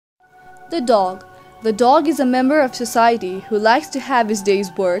The dog. The dog is a member of society who likes to have his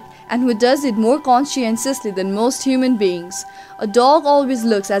day's work and who does it more conscientiously than most human beings. A dog always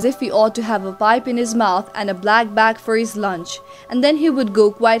looks as if he ought to have a pipe in his mouth and a black bag for his lunch, and then he would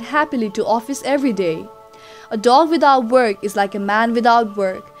go quite happily to office every day. A dog without work is like a man without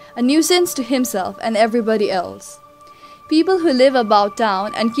work, a nuisance to himself and everybody else. People who live about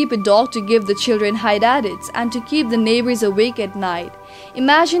town and keep a dog to give the children hide-at-its and to keep the neighbors awake at night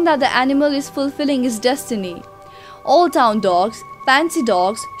imagine that the animal is fulfilling his destiny. All town dogs, fancy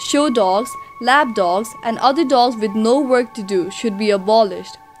dogs, show dogs, lap dogs, and other dogs with no work to do should be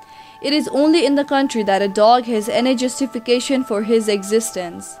abolished. It is only in the country that a dog has any justification for his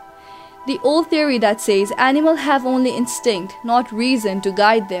existence. The old theory that says animals have only instinct, not reason, to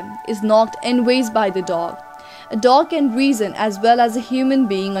guide them is knocked endways by the dog. A dog can reason as well as a human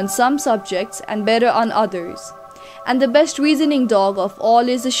being on some subjects and better on others. And the best reasoning dog of all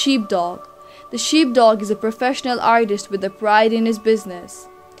is the sheepdog. The sheepdog is a professional artist with a pride in his business.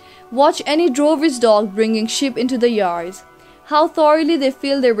 Watch any drover's dog bringing sheep into the yards. How thoroughly they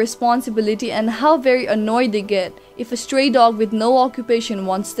feel their responsibility and how very annoyed they get if a stray dog with no occupation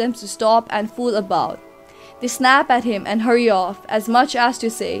wants them to stop and fool about. They snap at him and hurry off, as much as to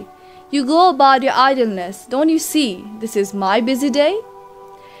say, "You go about your idleness, don't you see, this is my busy day?"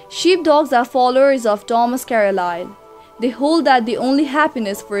 Sheepdogs are followers of Thomas Carlyle. They hold that the only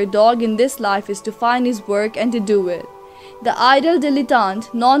happiness for a dog in this life is to find his work and to do it. The idle,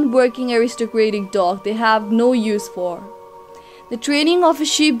 dilettante, non-working aristocratic dog they have no use for. The training of a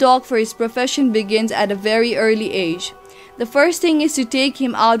sheepdog for his profession begins at a very early age. The first thing is to take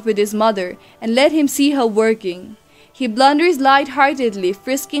him out with his mother and let him see her working. He blunders light-heartedly,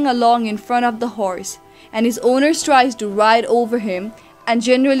 frisking along in front of the horse, and his owner tries to ride over him and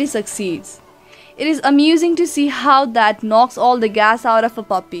generally succeeds. It is amusing to see how that knocks all the gas out of a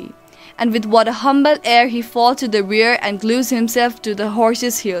puppy, and with what a humble air he falls to the rear and glues himself to the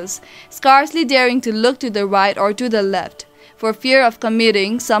horse's heels, scarcely daring to look to the right or to the left, for fear of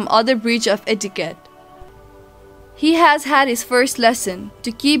committing some other breach of etiquette. He has had his first lesson,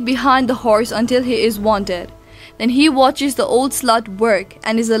 to keep behind the horse until he is wanted. Then he watches the old slut work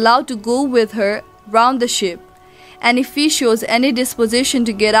and is allowed to go with her round the ship. And if he shows any disposition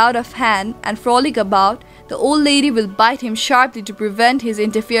to get out of hand and frolic about, the old lady will bite him sharply to prevent his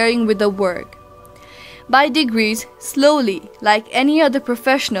interfering with the work. By degrees, slowly, like any other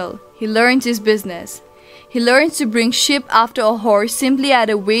professional, he learns his business. He learns to bring ship after a horse simply at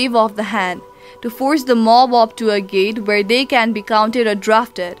a wave of the hand, to force the mob up to a gate where they can be counted or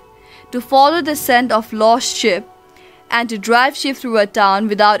drafted, to follow the scent of lost ship, and to drive ship through a town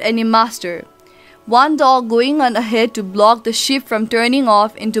without any master. One dog going on ahead to block the ship from turning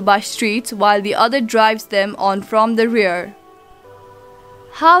off into by streets while the other drives them on from the rear.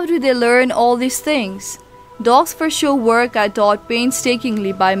 How do they learn all these things? Dogs for show work are taught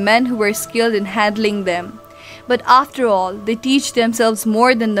painstakingly by men who were skilled in handling them. But after all, they teach themselves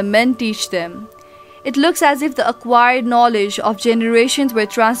more than the men teach them. It looks as if the acquired knowledge of generations were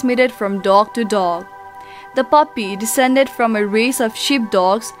transmitted from dog to dog. The puppy, descended from a race of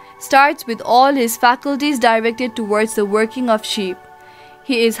sheepdogs, starts with all his faculties directed towards the working of sheep.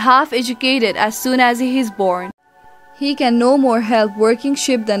 He is half educated as soon as he is born. He can no more help working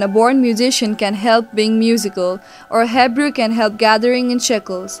sheep than a born musician can help being musical, or a Hebrew can help gathering in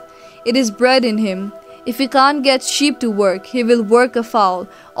shekels. It is bred in him. If he can't get sheep to work, he will work a fowl.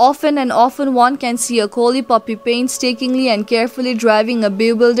 Often and often one can see a collie puppy painstakingly and carefully driving a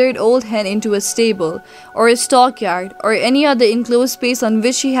bewildered old hen into a stable, or a stockyard, or any other enclosed space on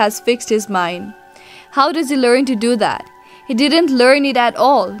which he has fixed his mind. How does he learn to do that? He didn't learn it at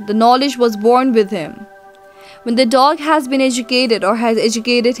all. The knowledge was born with him. When the dog has been educated or has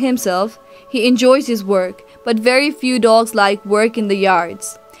educated himself, he enjoys his work, but very few dogs like work in the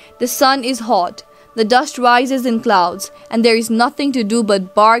yards. The sun is hot. The dust rises in clouds, and there is nothing to do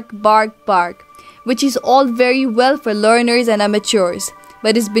but bark, bark, bark, which is all very well for learners and amateurs,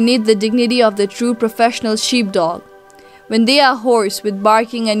 but is beneath the dignity of the true professional sheepdog. When they are hoarse with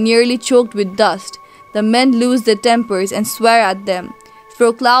barking and nearly choked with dust, the men lose their tempers and swear at them,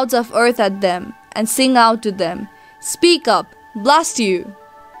 throw clouds of earth at them, and sing out to them, "Speak up, blast you!"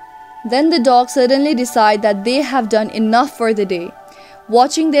 Then the dogs suddenly decide that they have done enough for the day.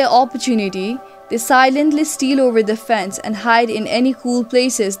 Watching their opportunity, they silently steal over the fence and hide in any cool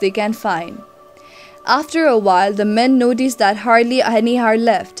places they can find. After a while, the men notice that hardly any are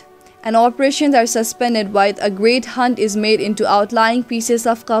left, and operations are suspended while a great hunt is made into outlying pieces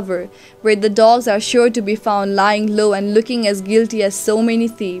of cover where the dogs are sure to be found lying low and looking as guilty as so many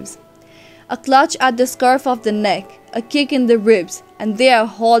thieves. A clutch at the scruff of the neck, a kick in the ribs, and they are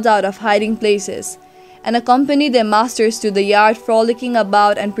hauled out of hiding places, and accompany their masters to the yard, frolicking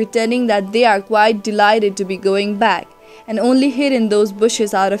about and pretending that they are quite delighted to be going back, and only hid in those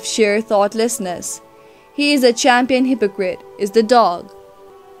bushes out of sheer thoughtlessness. He is a champion hypocrite, is the dog.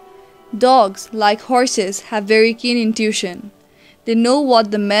 Dogs, like horses, have very keen intuition. They know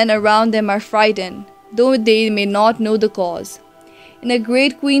what the men around them are frightened, though they may not know the cause. In a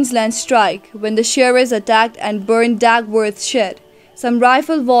great Queensland strike, when the shearers attacked and burned Dagworth shed, some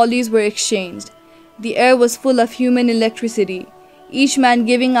rifle volleys were exchanged. The air was full of human electricity, each man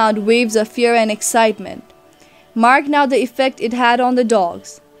giving out waves of fear and excitement. Mark now the effect it had on the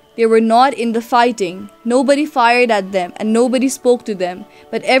dogs. They were not in the fighting, nobody fired at them and nobody spoke to them,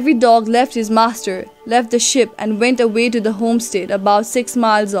 but every dog left his master, left the ship and went away to the homestead about 6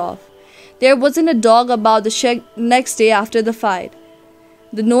 miles off. There wasn't a dog about the shed next day after the fight.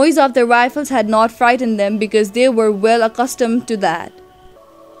 The noise of the rifles had not frightened them because they were well accustomed to that.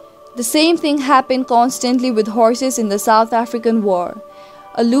 The same thing happened constantly with horses in the South African War.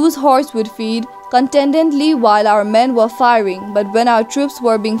 A loose horse would feed contentedly while our men were firing, but when our troops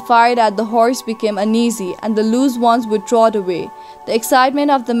were being fired at, the horse became uneasy and the loose ones would trot away. The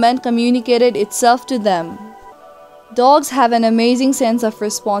excitement of the men communicated itself to them. Dogs have an amazing sense of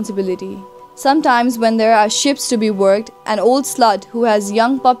responsibility. Sometimes when there are ships to be worked, an old slut who has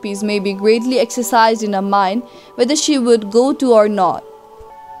young puppies may be greatly exercised in her mind whether she would go to or not.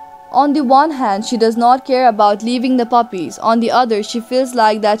 On the one hand, she does not care about leaving the puppies. On the other, she feels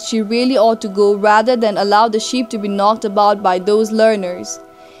like that she really ought to go rather than allow the sheep to be knocked about by those learners.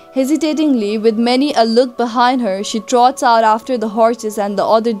 Hesitatingly, with many a look behind her, she trots out after the horses and the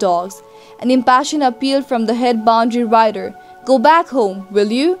other dogs. An impassioned appeal from the head boundary rider, "Go back home,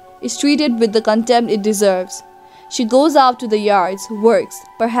 will you?" is treated with the contempt it deserves. She goes out to the yards, works,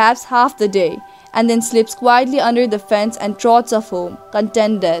 perhaps half the day, and then slips quietly under the fence and trots off home,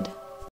 contented.